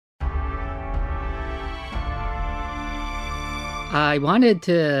I wanted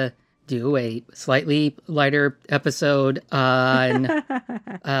to do a slightly lighter episode on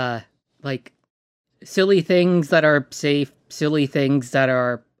like silly things that are safe, silly things that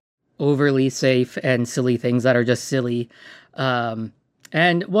are overly safe, and silly things that are just silly. And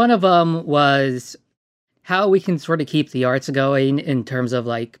one of them was how we can sort of keep the arts going in terms of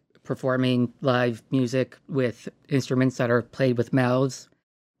like performing live music with instruments that are played with mouths.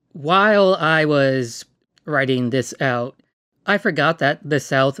 While I was writing this out, I forgot that the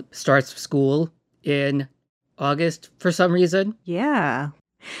South starts school in August for some reason. Yeah.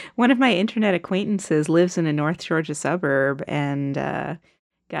 One of my internet acquaintances lives in a North Georgia suburb and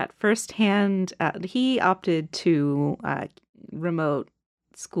got firsthand. He opted to remote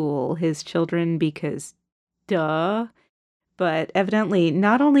school his children because, duh. But evidently,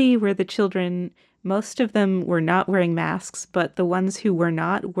 not only were the children, most of them were not wearing masks, but the ones who were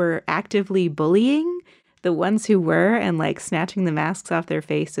not were actively bullying the ones who were and like snatching the masks off their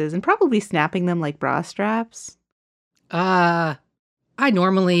faces and probably snapping them like bra straps. I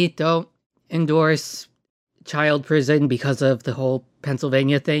normally don't endorse child prison because of the whole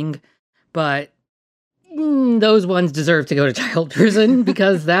Pennsylvania thing, but those ones deserve to go to child prison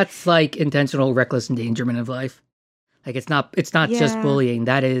because that's like intentional reckless endangerment of life. Like it's not just bullying.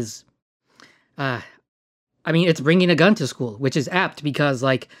 That is, I mean, it's bringing a gun to school, which is apt because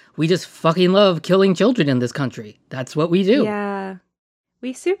like we just fucking love killing children in this country. That's what we do. Yeah,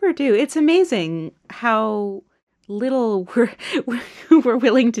 we super do. It's amazing how little we're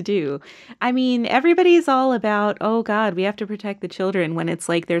willing to do. I mean, everybody's all about, oh God, we have to protect the children when it's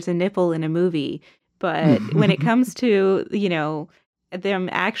like there's a nipple in a movie. But when it comes to, them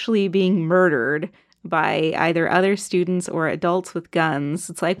actually being murdered by either other students or adults with guns,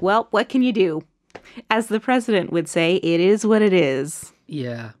 it's like, well, what can you do? As the president would say, it is what it is.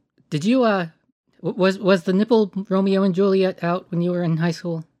 Yeah. Did you, was the nipple Romeo and Juliet out when you were in high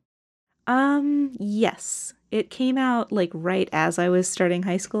school? Yes. It came out like right as I was starting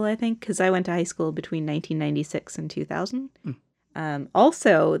high school, I think, because I went to high school between 1996 and 2000.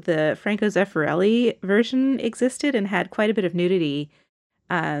 Also, the Franco Zeffirelli version existed and had quite a bit of nudity.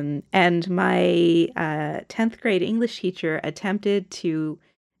 And my 10th grade English teacher attempted to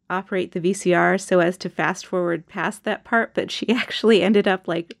operate the VCR so as to fast forward past that part, but she actually ended up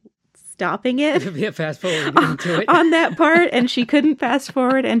like stopping it. Fast forward into it on that part, and she couldn't fast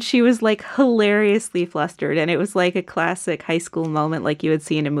forward, and she was like hilariously flustered, and it was like a classic high school moment like you would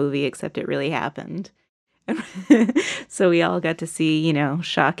see in a movie, except it really happened. So we all got to see,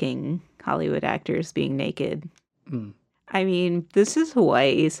 shocking Hollywood actors being naked. I mean, this is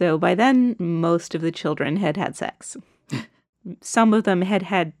Hawaii, so by then most of the children had had sex. Some of them had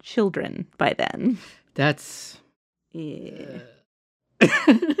had children by then. That's... Yeah.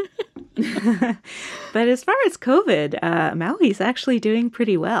 But as far as COVID, Maui's actually doing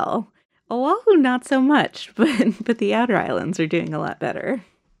pretty well. Oahu, not so much, but the outer islands are doing a lot better.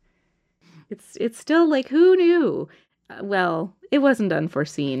 It's still like, who knew? Well, it wasn't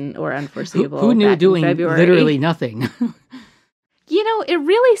unforeseen or unforeseeable. Who knew back doing in February. Literally nothing? It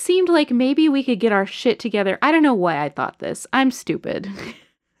really seemed like maybe we could get our shit together. I don't know why I thought this. I'm stupid.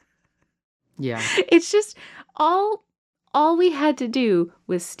 Yeah. It's just all we had to do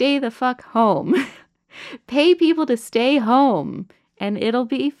was stay the fuck home. Pay people to stay home and it'll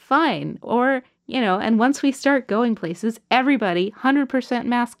be fine. Or, and once we start going places, everybody, 100%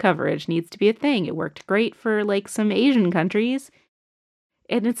 mask coverage needs to be a thing. It worked great for like some Asian countries.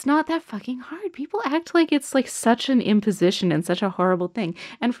 And it's not that fucking hard. People act like it's like such an imposition and such a horrible thing.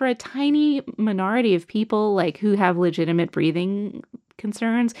 And for a tiny minority of people like who have legitimate breathing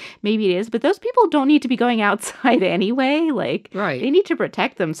concerns, maybe it is. But those people don't need to be going outside anyway. Like, right. They need to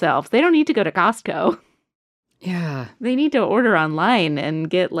protect themselves. They don't need to go to Costco. Yeah. They need to order online and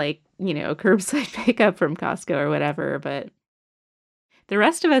get like, curbside pickup from Costco or whatever. But the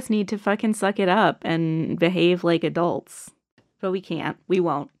rest of us need to fucking suck it up and behave like adults. But we can't. We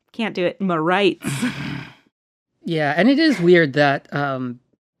won't. Can't do it. My rights. Yeah, and it is weird that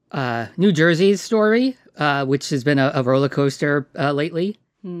New Jersey's story, which has been a roller coaster lately.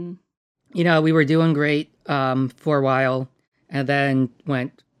 We were doing great for a while, and then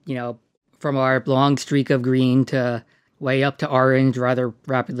went, from our long streak of green to way up to orange rather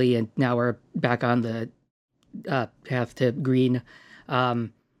rapidly, and now we're back on the path to green.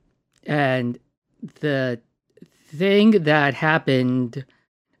 And the thing that happened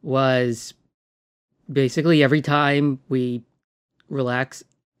was basically every time we relax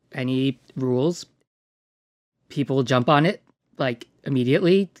any rules, people jump on it like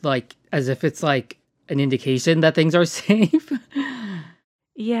immediately, like as if it's like an indication that things are safe.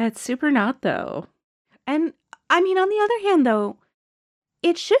 Yeah, it's super not though. And I mean, on the other hand though,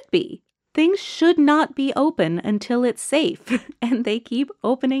 It should be. Things should not be open until it's safe, and they keep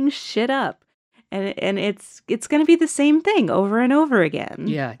opening shit up. And it's going to be the same thing over and over again.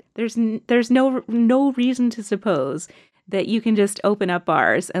 Yeah. There's no reason to suppose that you can just open up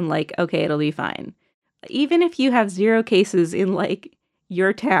bars and like, okay, it'll be fine. Even if you have 0 cases in like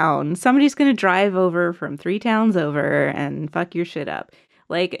your town, somebody's going to drive over from 3 towns over and fuck your shit up.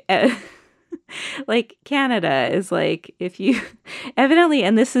 Like, like Canada is like, if you evidently,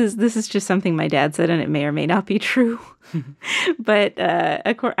 and this is just something my dad said, and it may or may not be true, but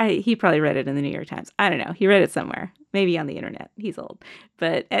he probably read it in the New York Times. I don't know. He read it somewhere, maybe on the internet. He's old,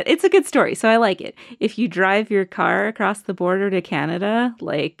 but it's a good story, so I like it. If you drive your car across the border to Canada,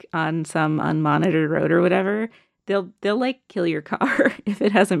 like on some unmonitored road or whatever, they'll like kill your car if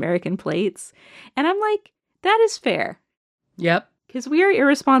it has American plates, and I'm like, that is fair. Yep. Because we are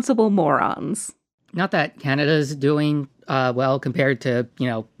irresponsible morons. Not that Canada's doing well compared to,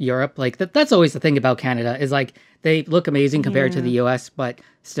 Europe. Like, that's always the thing about Canada is, like, they look amazing compared to the U.S., but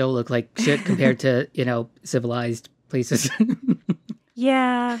still look like shit compared to, civilized places.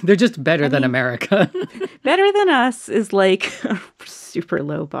 Yeah. They're just better than America. Better than us is, like, a super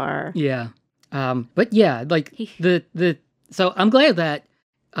low bar. Yeah. But, yeah, like, so I'm glad that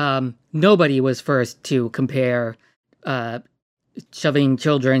nobody was first to compare shoving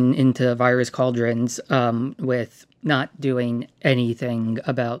children into virus cauldrons with not doing anything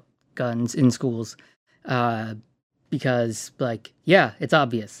about guns in schools. Because, like, yeah, it's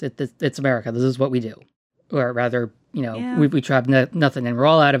obvious. It's America. This is what we do. Or rather, we tried nothing and we're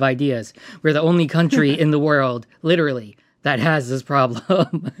all out of ideas. We're the only country in the world, literally, that has this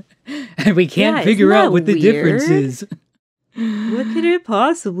problem. And we can't figure out what the difference is. What could it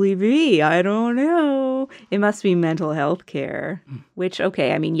possibly be? I don't know. It must be mental health care, which,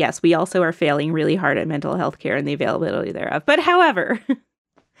 okay, I mean, yes, we also are failing really hard at mental health care and the availability thereof. But however,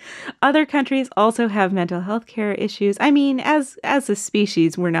 other countries also have mental health care issues. I mean, as a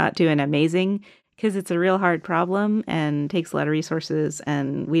species, we're not doing amazing because it's a real hard problem and takes a lot of resources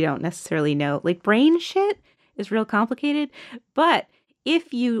and we don't necessarily know. Like, brain shit is real complicated, but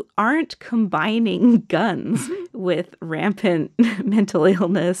if you aren't combining guns with rampant mental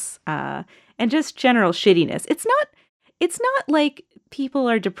illness and just general shittiness, it's not like people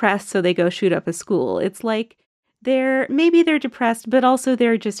are depressed so they go shoot up a school. It's like they're depressed, but also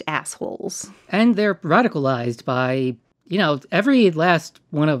they're just assholes. And they're radicalized by, every last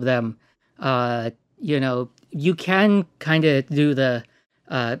one of them. You can kind of do the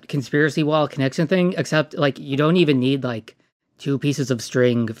conspiracy wall connection thing, except like you don't even need like 2 pieces of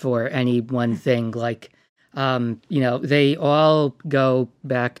string for any one thing. Like, they all go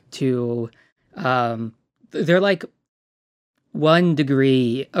back to, they're like 1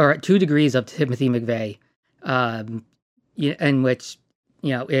 degree or 2 degrees of Timothy McVeigh, in which,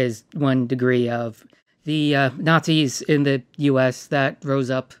 is 1 degree of the Nazis in the U.S. that rose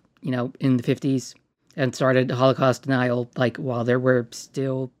up, in the 50s and started Holocaust denial, like while there were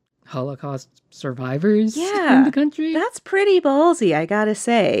still Holocaust survivors in the country. That's pretty ballsy, I gotta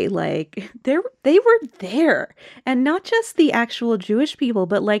say. Like, they were there. And not just the actual Jewish people,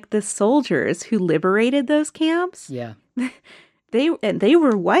 but like the soldiers who liberated those camps. Yeah. They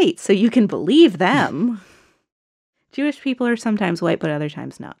were white, so you can believe them. Jewish people are sometimes white, but other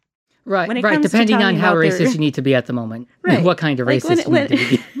times not. Right, right. Depending on how racist you need to be at the moment. Right. What kind of racist you need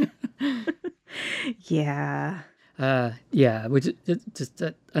to be. Yeah. Yeah, which is just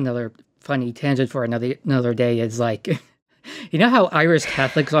another funny tangent for another day is like, how Irish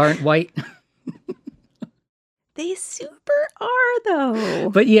Catholics aren't white? They super are, though.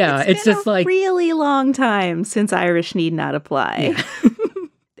 But yeah, it's just like really long time since Irish need not apply. Yeah.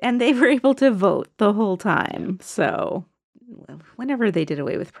 And they were able to vote the whole time. So whenever they did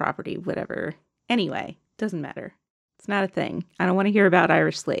away with property, whatever. Anyway, doesn't matter. It's not a thing. I don't want to hear about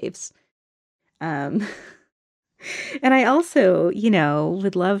Irish slaves. And I also,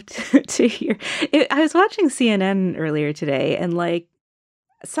 would love to hear. I was watching CNN earlier today, and like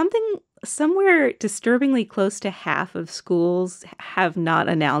somewhere disturbingly close to half of schools have not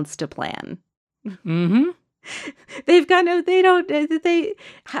announced a plan. Mm-hmm. They've got no. They don't. They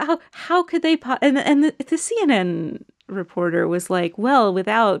how could they? And the CNN reporter was like, "Well,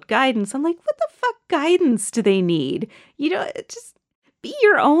 without guidance." I'm like, "What the fuck guidance do they need? Just." Be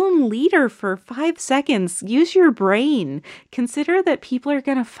your own leader for 5 seconds. Use your brain. Consider that people are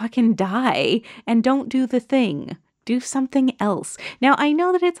going to fucking die and don't do the thing. Do something else. Now, I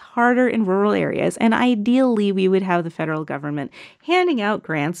know that it's harder in rural areas, and ideally we would have the federal government handing out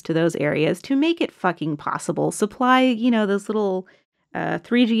grants to those areas to make it fucking possible. Supply, those little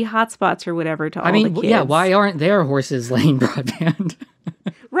 3G hotspots or whatever to all the kids. Yeah, why aren't there horses laying broadband?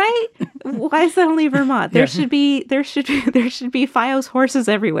 Right? Why suddenly Vermont? There should be Fios horses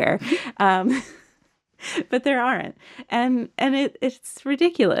everywhere. But there aren't. And it's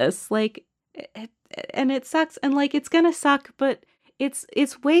ridiculous. Like and it sucks, and like it's going to suck, but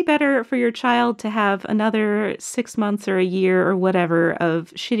it's way better for your child to have another 6 months or a year or whatever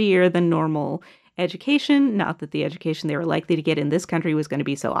of shittier than normal education. Not that the education they were likely to get in this country was going to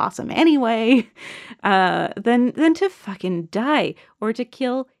be so awesome anyway, than to fucking die or to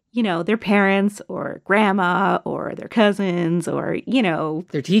kill, their parents or grandma or their cousins or,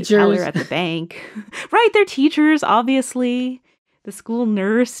 their teachers. The teller at the bank. Right, their teachers, obviously. The school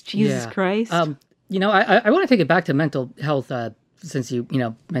nurse, Jesus Christ. I want to take it back to mental health, since you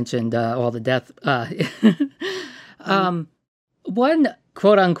mentioned all the death. One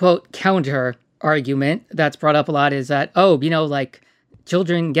quote-unquote counter argument that's brought up a lot is that, like,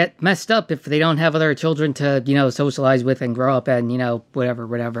 children get messed up if they don't have other children to, socialize with and grow up and,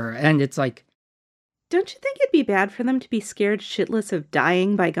 whatever. And it's like... Don't you think it'd be bad for them to be scared shitless of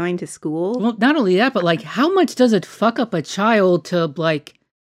dying by going to school? Well, not only that, but, like, how much does it fuck up a child to, like,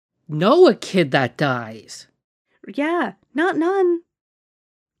 know a kid that dies? Yeah, not none.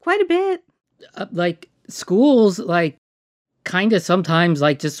 Quite a bit. Like, schools, like, kind of sometimes,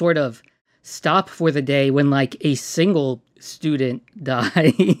 like, just sort of stop for the day when, like, a single student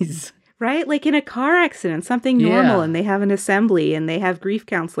dies. Right? Like in a car accident, something normal, and they have an assembly and they have grief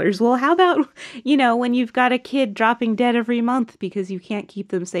counselors. Well, how about, when you've got a kid dropping dead every month because you can't keep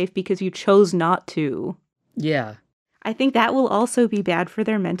them safe because you chose not to? Yeah. I think that will also be bad for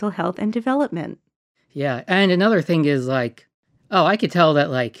their mental health and development. Yeah. And another thing is like, I could tell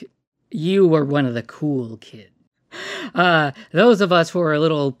that, like, you were one of the cool kids. Those of us who are a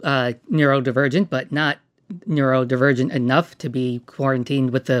little neurodivergent, but not neurodivergent enough to be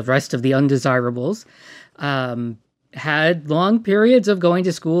quarantined with the rest of the undesirables, had long periods of going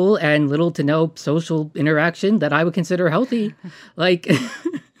to school and little to no social interaction that I would consider healthy. Like,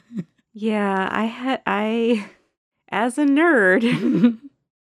 yeah, I, as a nerd,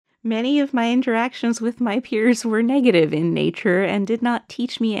 many of my interactions with my peers were negative in nature and did not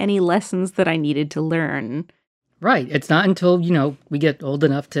teach me any lessons that I needed to learn. Right. It's not until, we get old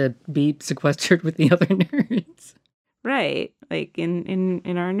enough to be sequestered with the other nerds. Right. Like in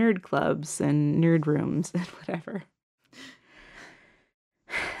our nerd clubs and nerd rooms and whatever.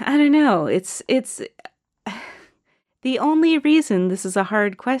 I don't know. It's the only reason this is a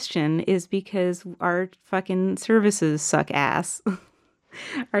hard question is because our fucking services suck ass.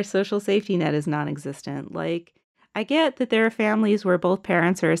 Our social safety net is non-existent. Like, I get that there are families where both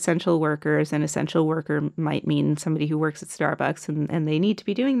parents are essential workers, and essential worker might mean somebody who works at Starbucks, and they need to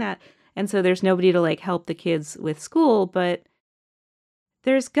be doing that. And so there's nobody to, like, help the kids with school, but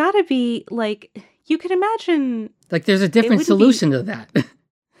there's got to be, like, you could imagine... Like, there's a different solution to that.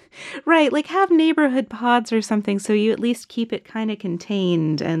 Right, like, have neighborhood pods or something so you at least keep it kind of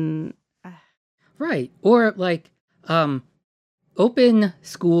contained and... Right, or, like, open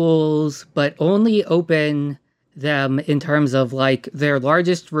schools, but only open them in terms of, like, their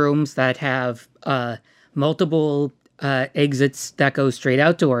largest rooms that have multiple exits that go straight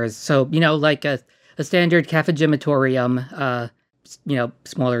outdoors. So, like a standard cafegimatorium,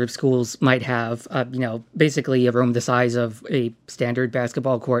 smaller schools might have, basically a room the size of a standard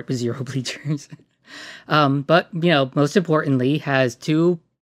basketball court with 0 bleachers. But, most importantly, has 2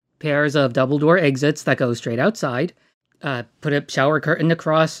 pairs of double door exits that go straight outside. Put a shower curtain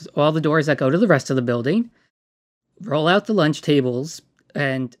across all the doors that go to the rest of the building. Roll out the lunch tables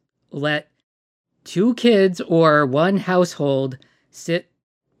and let 2 kids or 1 household sit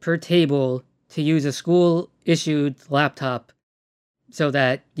per table to use a school-issued laptop so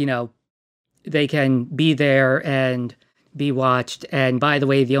that, they can be there and be watched. And by the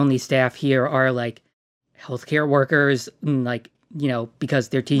way, the only staff here are, like, healthcare workers, like, because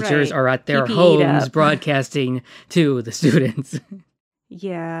their teachers are at their homes broadcasting to the students.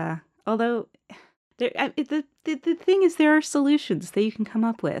 Yeah. Although... The thing is, there are solutions that you can come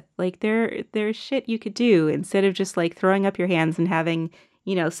up with. Like, there's shit you could do instead of just, like, throwing up your hands and having,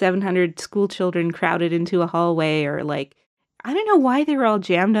 700 school children crowded into a hallway, or, like, I don't know why they were all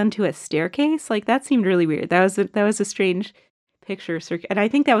jammed onto a staircase. Like, that seemed really weird. That was a strange picture. And I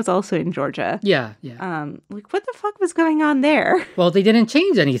think that was also in Georgia. Yeah. Like, what the fuck was going on there? Well, they didn't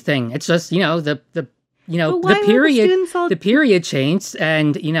change anything. It's just, the period changed,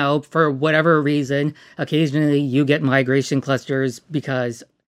 and, for whatever reason, occasionally you get migration clusters because,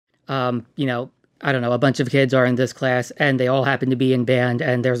 I don't know, a bunch of kids are in this class and they all happen to be in band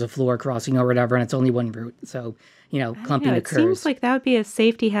and there's a floor crossing or whatever and it's only one route. So, clumping occurs. It seems like that would be a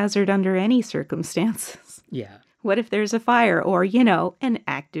safety hazard under any circumstances. Yeah. What if there's a fire or, an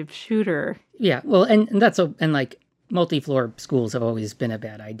active shooter? Yeah, well, and like multi-floor schools have always been a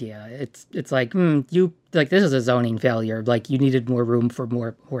bad idea. It's like, you like this is a zoning failure. Like you needed more room for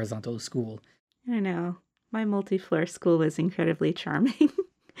more horizontal school. I know. My multi-floor school was incredibly charming.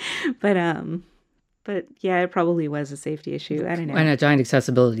 But yeah, it probably was a safety issue. I don't know. And a giant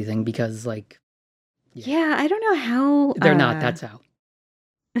accessibility thing because like yeah, I don't know how they're not. That's how.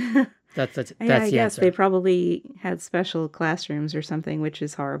 That's yeah, I the guess answer. they probably had special classrooms or something, which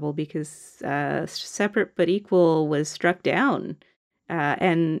is horrible because separate but equal was struck down.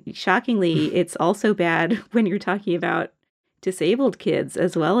 And shockingly, it's also bad when you're talking about disabled kids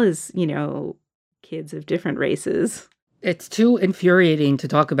as well as, kids of different races. It's too infuriating to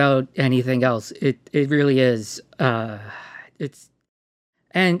talk about anything else. It really is. It's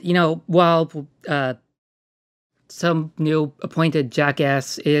and while some new appointed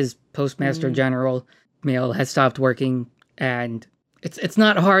jackass is Postmaster General, mail has stopped working, and it's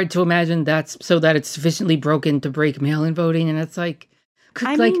not hard to imagine that's so that it's sufficiently broken to break mail-in voting, and it's like,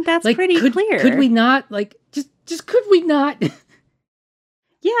 that's pretty clear. Could we not just could we not?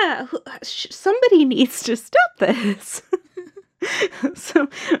 Yeah, somebody needs to stop this. So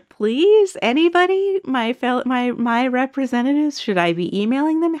please, anybody, my representatives, should I be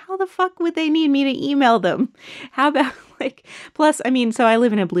emailing them? How the fuck would they need me to email them? How about plus, I mean, so I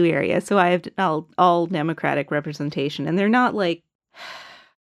live in a blue area, so I have all Democratic representation, and they're not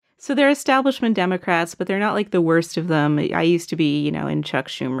so they're establishment Democrats, but they're not like the worst of them. I used to be, in Chuck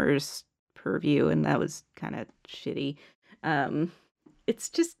Schumer's purview, and that was kind of shitty. It's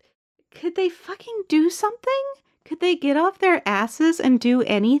just, could they fucking do something? Could they get off their asses and do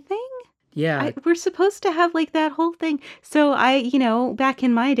anything? Yeah. We're supposed to have that whole thing. So back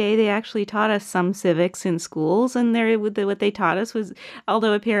in my day, they actually taught us some civics in schools, and what they taught us was,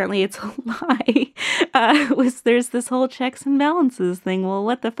 although apparently it's a lie, was there's this whole checks and balances thing. Well,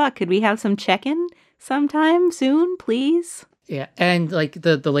 what the fuck? Could we have some check-in sometime soon, please? Yeah, and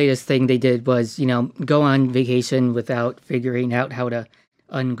the latest thing they did was, go on vacation without figuring out how to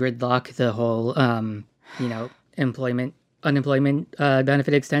ungridlock the whole, unemployment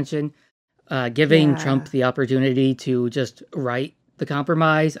benefit extension, giving Trump the opportunity to just write the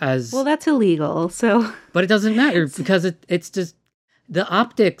compromise as... Well, that's illegal, so... But it doesn't matter because it's just... The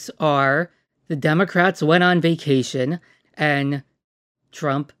optics are the Democrats went on vacation and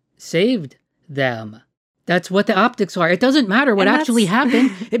Trump saved them. That's what the optics are. It doesn't matter what actually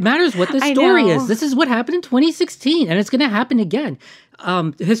happened. It matters what the story is. This is what happened in 2016, and it's going to happen again.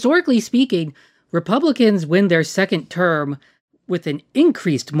 Historically speaking, Republicans win their second term with an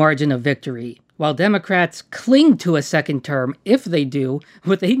increased margin of victory, while Democrats cling to a second term, if they do,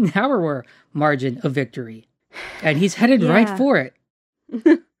 with a narrower margin of victory. And he's headed right for it.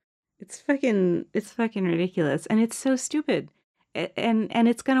 It's fucking ridiculous, and it's so stupid. And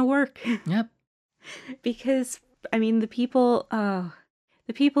it's going to work. Yep. Because, I mean, the people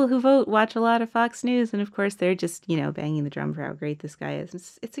who vote watch a lot of Fox News, and of course they're just, banging the drum for how great this guy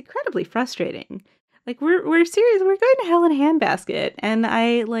is. It's incredibly frustrating. We're serious. We're going to hell in a handbasket, and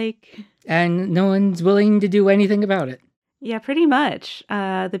and no one's willing to do anything about it. Yeah, pretty much.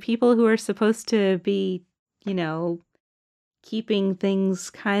 The people who are supposed to be, keeping things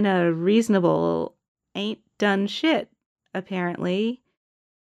kind of reasonable ain't done shit, apparently.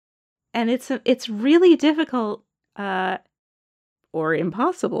 And it's really difficult, or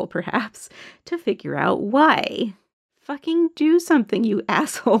impossible, perhaps, to figure out why. Fucking do something, you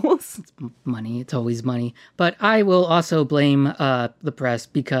assholes. It's money. It's always money. But I will also blame the press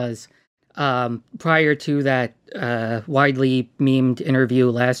because prior to that widely memed interview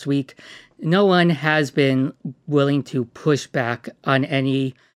last week, no one has been willing to push back on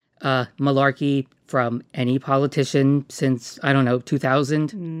any malarkey from any politician since,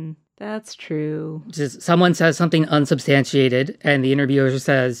 2000. That's true. Just someone says something unsubstantiated, and the interviewer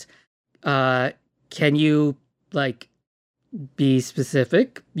says, can you, be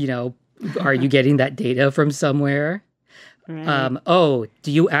specific? Are you getting that data from somewhere? Right.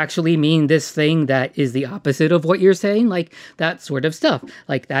 Do you actually mean this thing that is the opposite of what you're saying? That sort of stuff.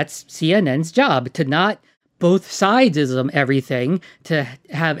 That's CNN's job, to not both sidesism everything, to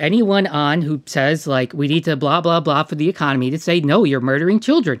have anyone on who says, we need to blah, blah, blah for the economy, to say, no, you're murdering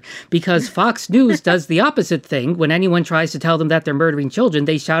children. Because Fox News does the opposite thing. When anyone tries to tell them that they're murdering children,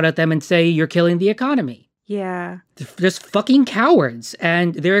 they shout at them and say, you're killing the economy. Yeah. They're just fucking cowards.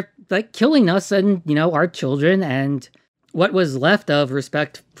 And they're, killing us and, our children and what was left of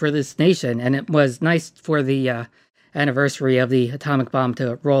respect for this nation. And it was nice for the anniversary of the atomic bomb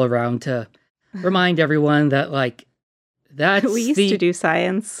to roll around to remind everyone that, That's We used to do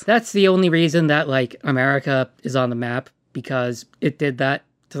science. That's the only reason that like America is on the map, because it did that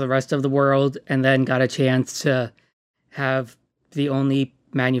to the rest of the world and then got a chance to have the only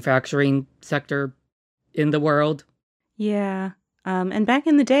manufacturing sector in the world. Yeah. And back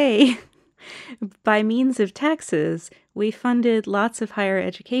in the day, by means of taxes, we funded lots of higher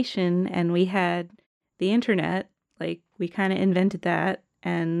education and we had the internet. Like, we kind of invented that.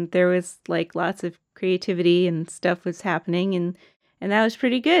 And there was like lots of creativity and stuff was happening. And that was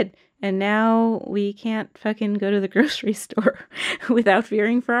pretty good. And now we can't fucking go to the grocery store without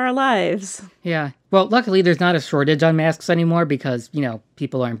fearing for our lives. Yeah. Well, luckily there's not a shortage on masks anymore because, you know,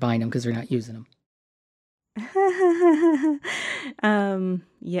 people aren't buying them because they're not using them.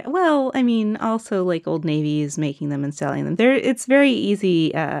 Yeah, well, I mean, also like Old Navy is making them and selling them. It's very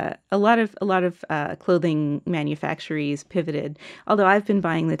easy. A lot of clothing manufacturers pivoted. Although I've been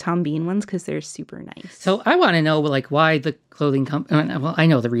buying the Tom Bean ones because they're super nice. So I want to know, like, why the clothing company. Well, I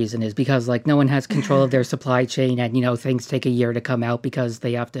know the reason is because like no one has control of their supply chain, and you know things take a year to come out because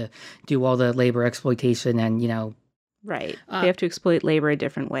they have to do all the labor exploitation and you know. Right. They have to exploit labor a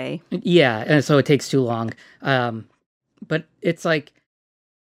different way. Yeah, and so it takes too long. But it's like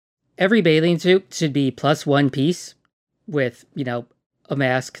every bathing suit should be plus one piece with, you know, a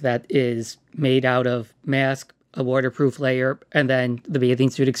mask that is made out of mask, a waterproof layer, and then the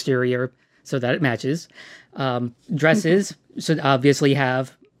bathing suit exterior so that it matches. Dresses should obviously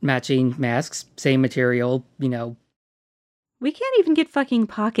have matching masks, same material, you know. We can't even get fucking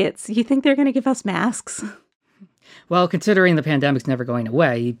pockets. You think they're going to give us masks? Well, considering the pandemic's never going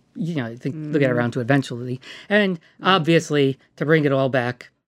away, you know, I think they'll get around to it eventually. And obviously, to bring it all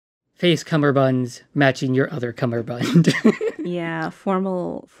back, face cummerbunds matching your other cummerbund. Yeah,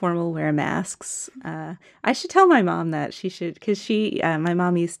 formal wear masks. I should tell my mom that she should, because my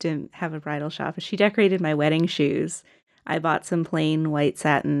mom used to have a bridal shop, and she decorated my wedding shoes. I bought some plain white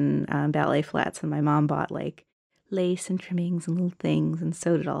satin ballet flats, and my mom bought like lace and trimmings and little things and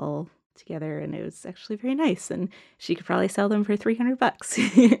sewed it all together, and it was actually very nice, and she could probably sell them for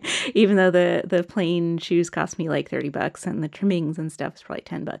 $300 even though the plain shoes cost me like $30 and the trimmings and stuff is probably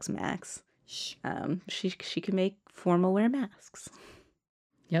 $10 max. She could make formal wear masks.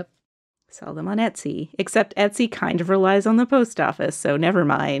 Yep. Sell them on Etsy, except Etsy kind of relies on the post office, so never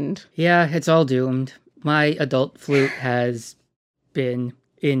mind. Yeah, it's all doomed. My adult flute has been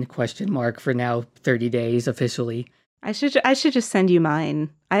in question mark for now 30 days officially. I should just send you mine.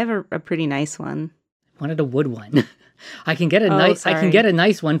 I have a pretty nice one. I wanted a wood one. I can get a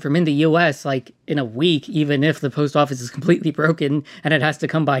nice one from in the US like in a week, even if the post office is completely broken and it has to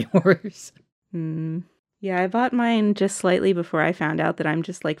come by horse. Yeah, I bought mine just slightly before I found out that I'm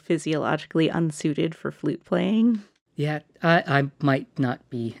just like physiologically unsuited for flute playing. Yeah, I might not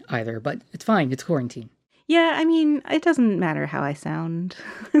be either, but it's fine. It's quarantine. Yeah, I mean, it doesn't matter how I sound.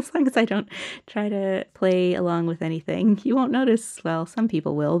 As long as I don't try to play along with anything. You won't notice. Well, some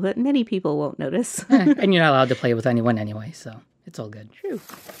people will, but many people won't notice. And you're not allowed to play with anyone anyway, so it's all good. True.